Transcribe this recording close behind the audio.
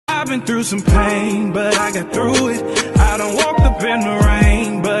been through some pain, but I got through it. I done walked up in the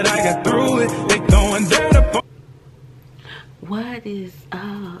rain, but I got through it. They throwing dirt up. What is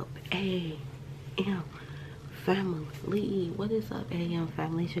up, AM family? What is up, AM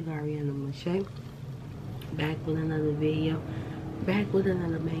family? It's your girl, Ariana Miche. Back with another video. Back with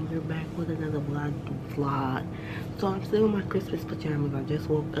another banger. Back with another vlog. So I'm still in my Christmas pajamas. I just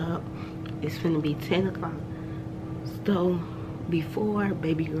woke up. It's finna be 10 o'clock. So before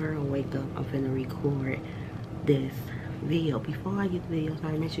baby girl wake up, I'm finna record this video. Before I get the video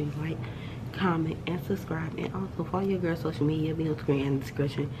started, make sure you like, comment, and subscribe. And also follow your girl's social media. Be on screen and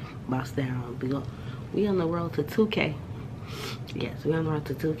description box down below. We on the road to 2K. Yes, we on the road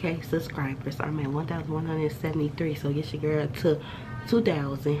to 2K subscribers. I'm at 1,173. So get your girl to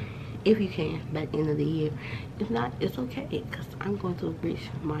 2,000 if you can by the end of the year. If not, it's okay, because I'm going to reach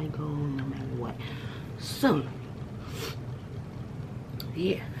my goal no matter what. So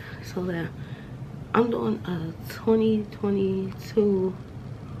yeah, so that I'm doing a 2022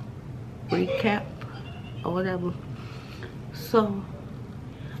 recap or whatever. So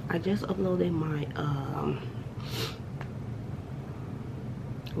I just uploaded my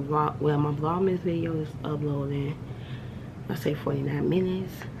vlog. Well, my vlogmas video is uploading. I say 49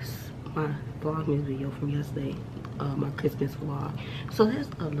 minutes. My vlogmas video from yesterday, my Christmas vlog. So that's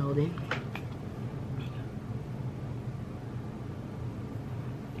uploading.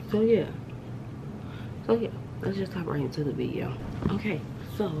 So yeah, let's just hop right into the video. Okay,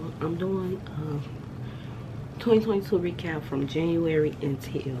 so I'm doing 2022 recap from January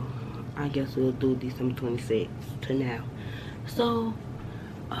until, I guess we'll do December 26th to now. So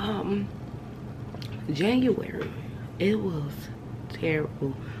January, it was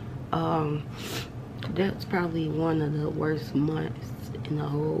terrible. That's probably one of the worst months in the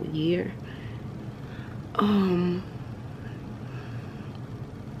whole year.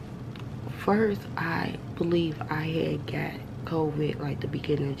 First, I believe I had got COVID like the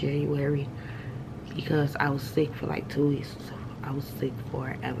beginning of January because I was sick for like 2 weeks. I was sick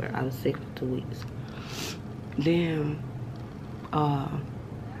forever. I was sick for 2 weeks. Then,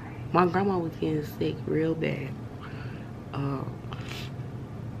 my grandma was getting sick real bad.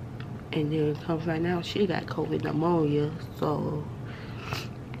 And then come find out she got COVID pneumonia. So,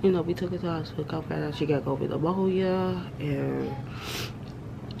 you know, we took her to the hospital. Come find out she got COVID pneumonia. And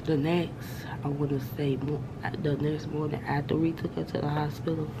the next, I want to say, the next morning after we took her to the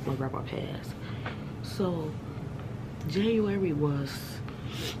hospital, my grandma passed. So, January was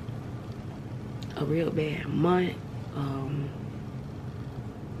a real bad month.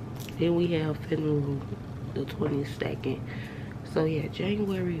 Then we have funeral the 22nd. So yeah,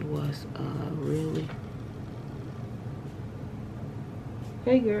 January was really,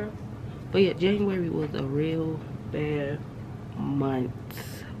 hey girl. But yeah, January was a real bad month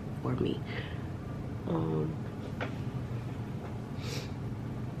for me.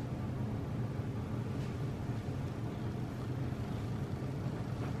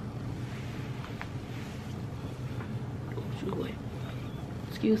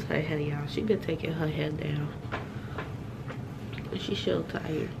 Excuse her hair, y'all. She been taking her hair down. She's so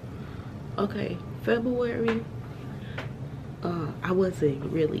tired. Okay, February. I wasn't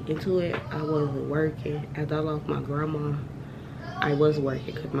really into it. I wasn't working. After I lost my grandma, I was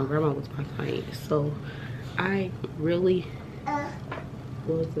working because my grandma was my client. So I really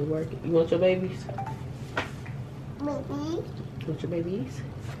wasn't working. You want your babies? Babies? You want your babies?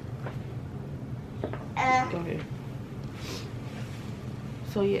 Go ahead.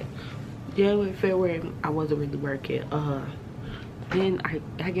 So yeah, January, February, I wasn't really working. Then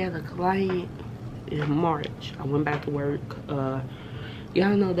I got a client in March. I went back to work.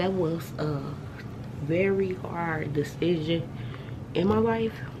 Y'all know that was a very hard decision in my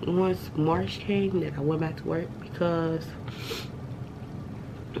life once March came, that I went back to work because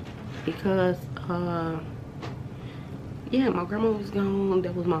yeah, my grandma was gone.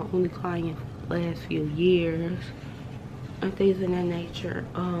 That was my only client for the last few years and things of that nature.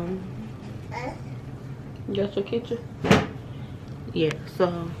 That's your kitchen? Yeah,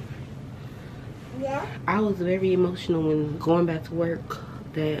 so yeah, I was very emotional when going back to work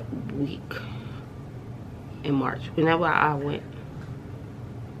that week in March. Whenever I went,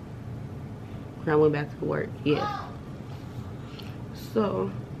 when I went back to work, yeah.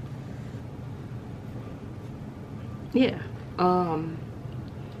 So yeah,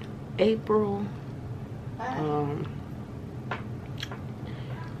 April,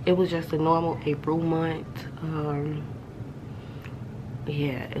 it was just a normal April month.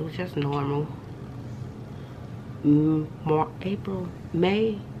 Yeah, it was just normal. April,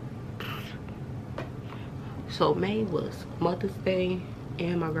 May. So May was Mother's Day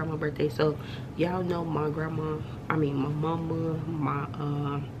and my grandma's birthday. So y'all know my grandma, I mean my mama, my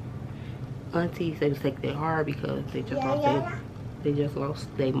aunties, they was taking it hard because they just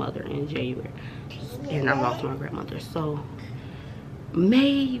lost their mother in January, and I lost my grandmother. So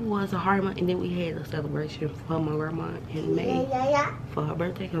May was a hard month, and then we had a celebration for my grandma in May for her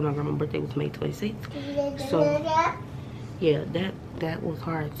birthday, because my grandma's birthday was May 26th. So yeah, that was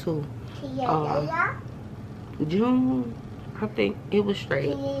hard too. June, I think it was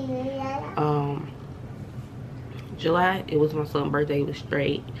straight. July, it was my son's birthday, it was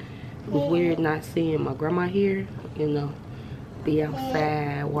straight. It was weird not seeing my grandma here, you know, be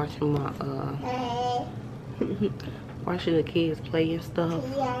outside watching my watching the kids play and stuff.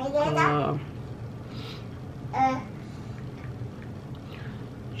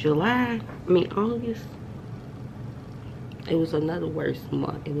 August, it was another worse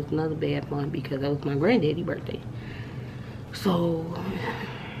month. It was another bad month because that was my granddaddy's birthday. So,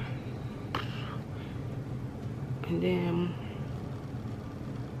 and then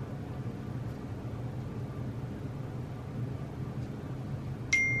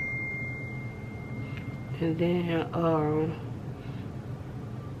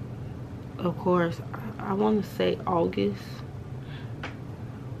of course, I want to say August.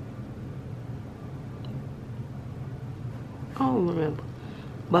 I don't remember,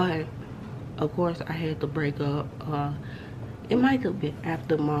 but of course I had to break up. It might have been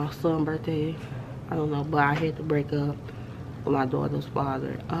after my son's birthday, I don't know, but I had to break up with my daughter's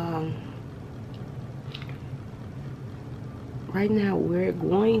father. Right now we're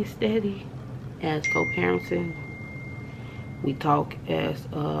going steady as co-parenting. We talk as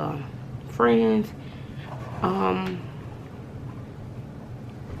friends. At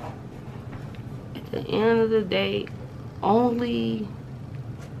the end of the day, only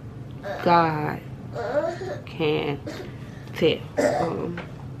God can tell.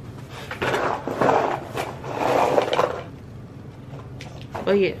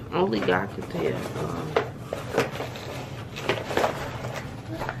 But yeah, only God can tell.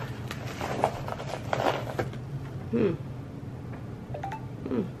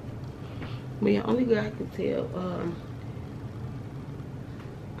 But yeah, only God can tell.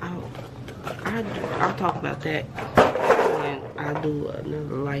 I'll talk about that when I do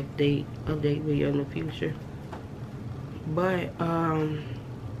another life date update video in the future. But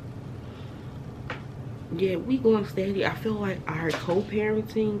yeah, we going steady. I feel like our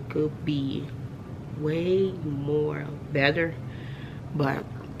co-parenting could be way more better, but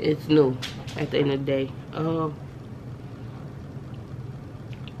it's new at the end of the day.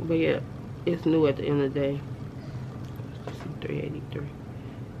 But yeah, it's new at the end of the day. 383.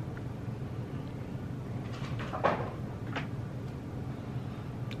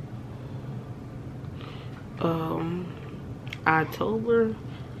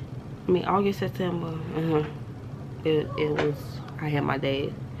 August, September, it was, I had my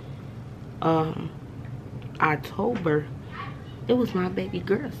dad. October, it was my baby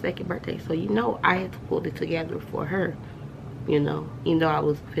girl's second birthday, so you know I had to pull it together for her, you know, even though I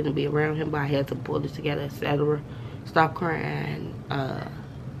was finna be around him, but I had to pull it together, etc. Stop crying,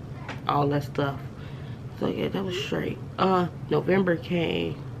 all that stuff. So yeah, that was straight. November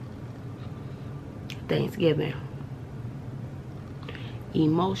came, Thanksgiving.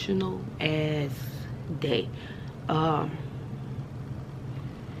 Emotional as day. Yeah,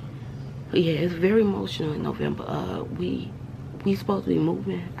 it's very emotional in November. We supposed to be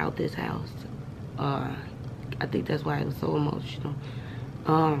moving out this house. I think that's why it was so emotional.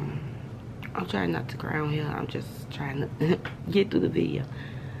 I'm trying not to cry on here. I'm just trying to get through the video.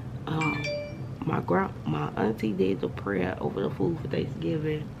 My auntie did the prayer over the food for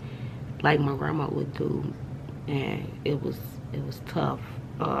Thanksgiving, like my grandma would do, and it was tough.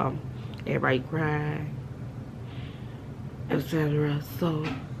 Everybody cried, etc. So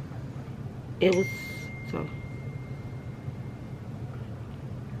it was tough.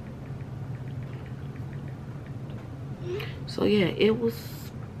 So yeah, it was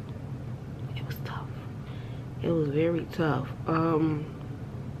tough. It was very tough.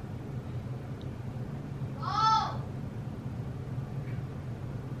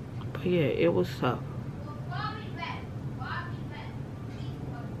 But yeah, it was tough.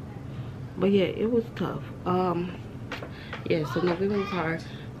 But yeah, it was tough. Yeah, so November was hard.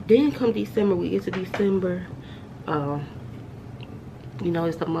 Then come December, we get to December. You know,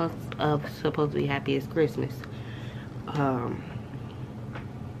 it's the month of supposed to be happy as Christmas.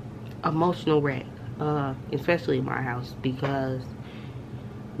 Emotional wreck, especially in my house, because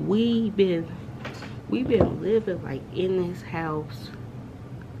we've been living like in this house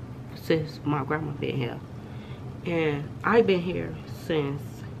since my grandma been here, and I've been here since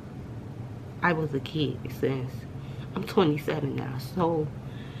I was a kid. Since I'm 27 now, so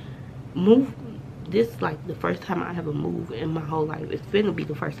this is like the first time I ever moved in my whole life. It's finna be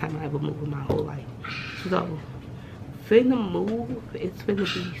the first time I ever moved in my whole life. So finna move, it's finna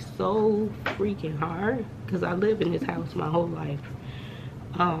be so freaking hard because I live in this house my whole life.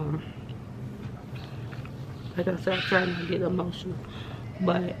 Like I said, I'm trying not to get emotional,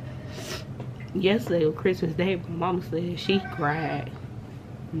 but yesterday on Christmas Day, my mama said she cried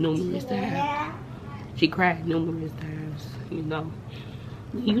numerous times. She cried numerous times, you know.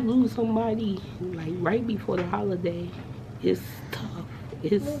 When you lose somebody like right before the holiday, it's tough.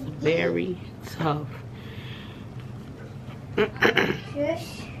 It's very tough. It's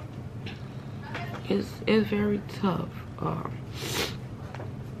very tough.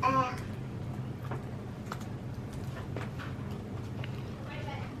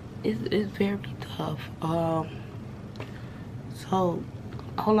 It's very tough. So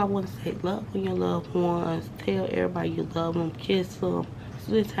all I want to say, love on your loved ones. Tell everybody you love them. Kiss them.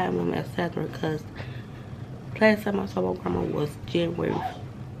 Spend time with them, etc. Because last time I saw my grandma was January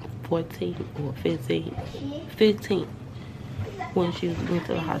 14th or 15th when she went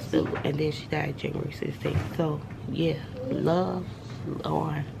to the hospital, and then she died January 16th. So yeah, love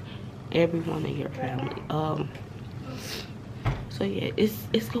on everyone in your family. So yeah,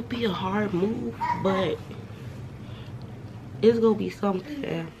 it's gonna be a hard move, but it's gonna be something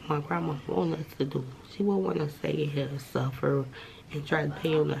that my grandma wants us to do. She won't want us to stay here and suffer and try to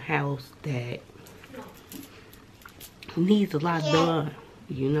pay on a house that needs a lot done,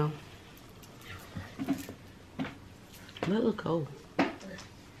 you know. Let her go.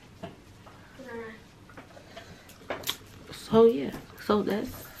 So yeah, so that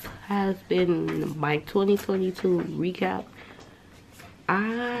has been my 2022 recap.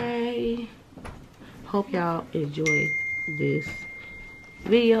 I hope y'all enjoyed this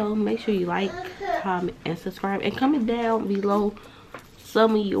video. Make sure you like, comment, and subscribe, and comment down below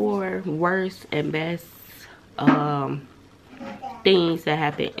some of your worst and best things that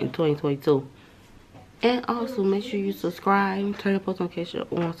happened in 2022. And also make sure you subscribe, turn the post notification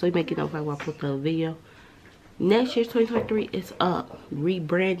on so you may get notified when I post a video. Next year's 2023 is up.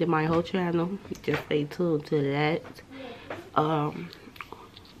 Rebranding my whole channel. Just stay tuned to that.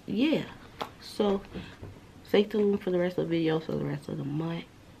 Yeah. So stay tuned for the rest of the videos for the rest of the month.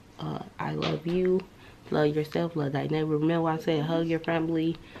 I love you. Love yourself. Love thy neighbor. Remember I said hug your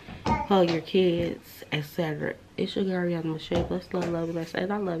family, hug your kids, etc. It's your girl Ariana Miche. Let's love, let's,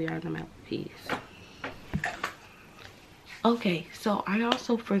 and I love y'all, and I'm out. Peace. Okay, so I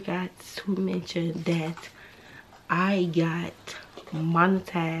also forgot to mention that I got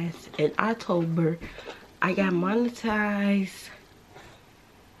monetized in October. I got monetized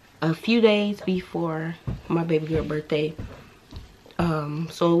a few days before my baby girl birthday.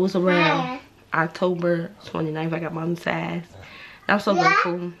 So it was around October 29th I got monetized. I'm so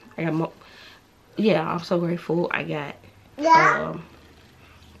grateful. I got I'm so grateful. I got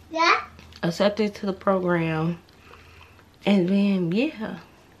accepted to the program. And then, yeah,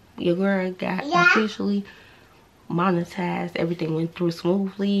 your girl got officially monetized. Everything went through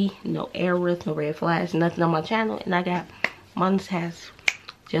smoothly. No errors, no red flags, nothing on my channel. And I got monetized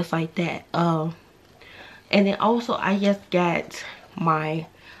just like that. And then also, I just got my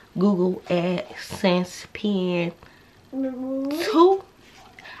Google AdSense Pen 2.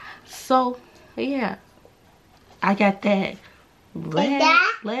 So, yeah. I got that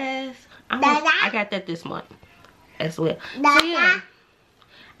I got that this month as well. So yeah,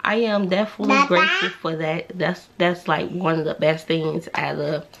 I am definitely grateful for that. That's like one of the best things out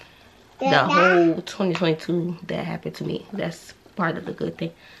of the whole 2022 that happened to me. That's part of the good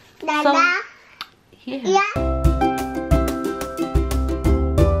thing. So yeah.